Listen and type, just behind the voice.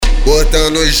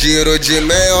Portando Giro De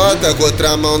Meiota, com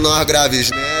outra mão nós graves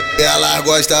snap. Ela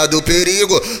gosta do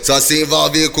perigo, só se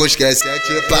envolve com os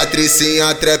quessete.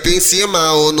 Patricinha trepa em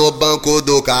cima ou no banco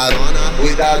do carona.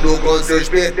 Cuidado com seus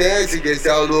pertences, que esse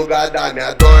é o lugar da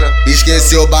minha dona.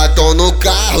 Esqueci o batom no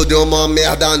carro, deu uma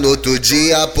merda no outro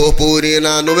dia.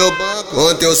 Purpurina no meu banco,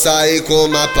 ontem eu saí com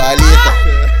uma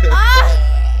palita.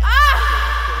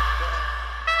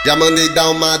 Já mandei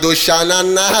dar uma ducha na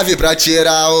nave pra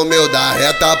tirar o meu da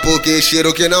reta, porque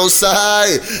cheiro que não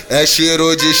sai é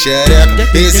cheiro de xereca.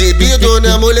 Exibido,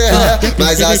 né, mulher?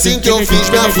 Mas assim que eu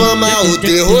fiz minha fama, o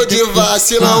terror de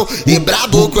vacilão e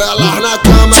brabo com elas na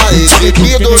cama.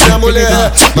 Exibido, né,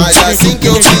 mulher? Mas assim que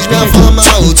eu fiz minha fama,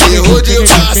 o terror de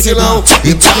vacilão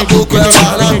e brabo com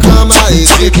elas na cama.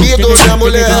 Exibido, né,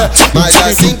 mulher? Mas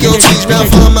assim que eu fiz minha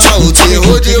fama, o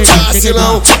terror de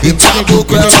vacilão e brabo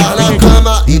com elas na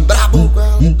cama. E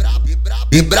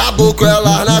brabo com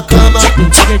ela na cama.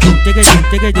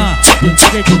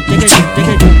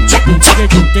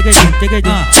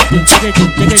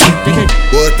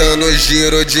 Portando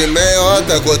Giro De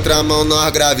Meiota, com outra mão nós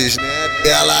graves snap.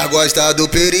 Ela gosta do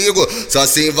perigo, só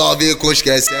se envolve com os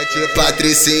quessete.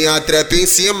 Patricinha trepa em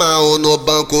cima ou no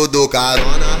banco do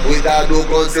carona. Cuidado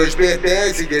com seus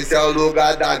pertences, que esse é o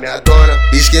lugar da minha dona.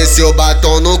 Esqueci o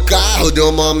batom no carro, deu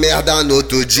uma merda no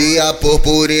outro dia.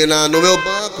 Purpurina no meu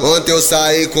banco, ontem eu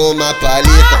saí com uma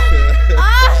palita.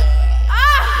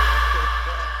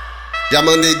 Já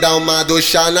mandei dar uma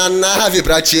ducha na nave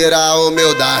pra tirar o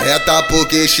meu da reta,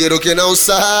 porque cheiro que não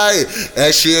sai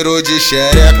é cheiro de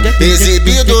xereca.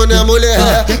 Exibido, né,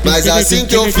 mulher? Mas assim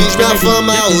que eu fiz minha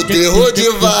fama, o terror de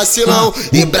vacilão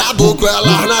e brabo com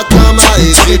elas na cama.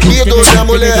 Exibido, né,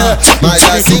 mulher? Mas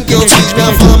assim que eu fiz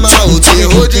minha fama, o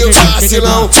terror de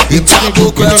vacilão e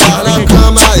brabo com elas na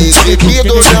cama.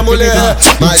 Exibido, né, mulher?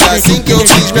 Mas assim que eu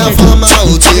fiz minha fama,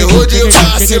 o terror de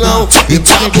vacilão e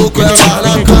brabo com elas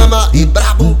na cama.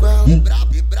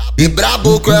 E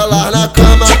brabo com ela na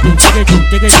cama.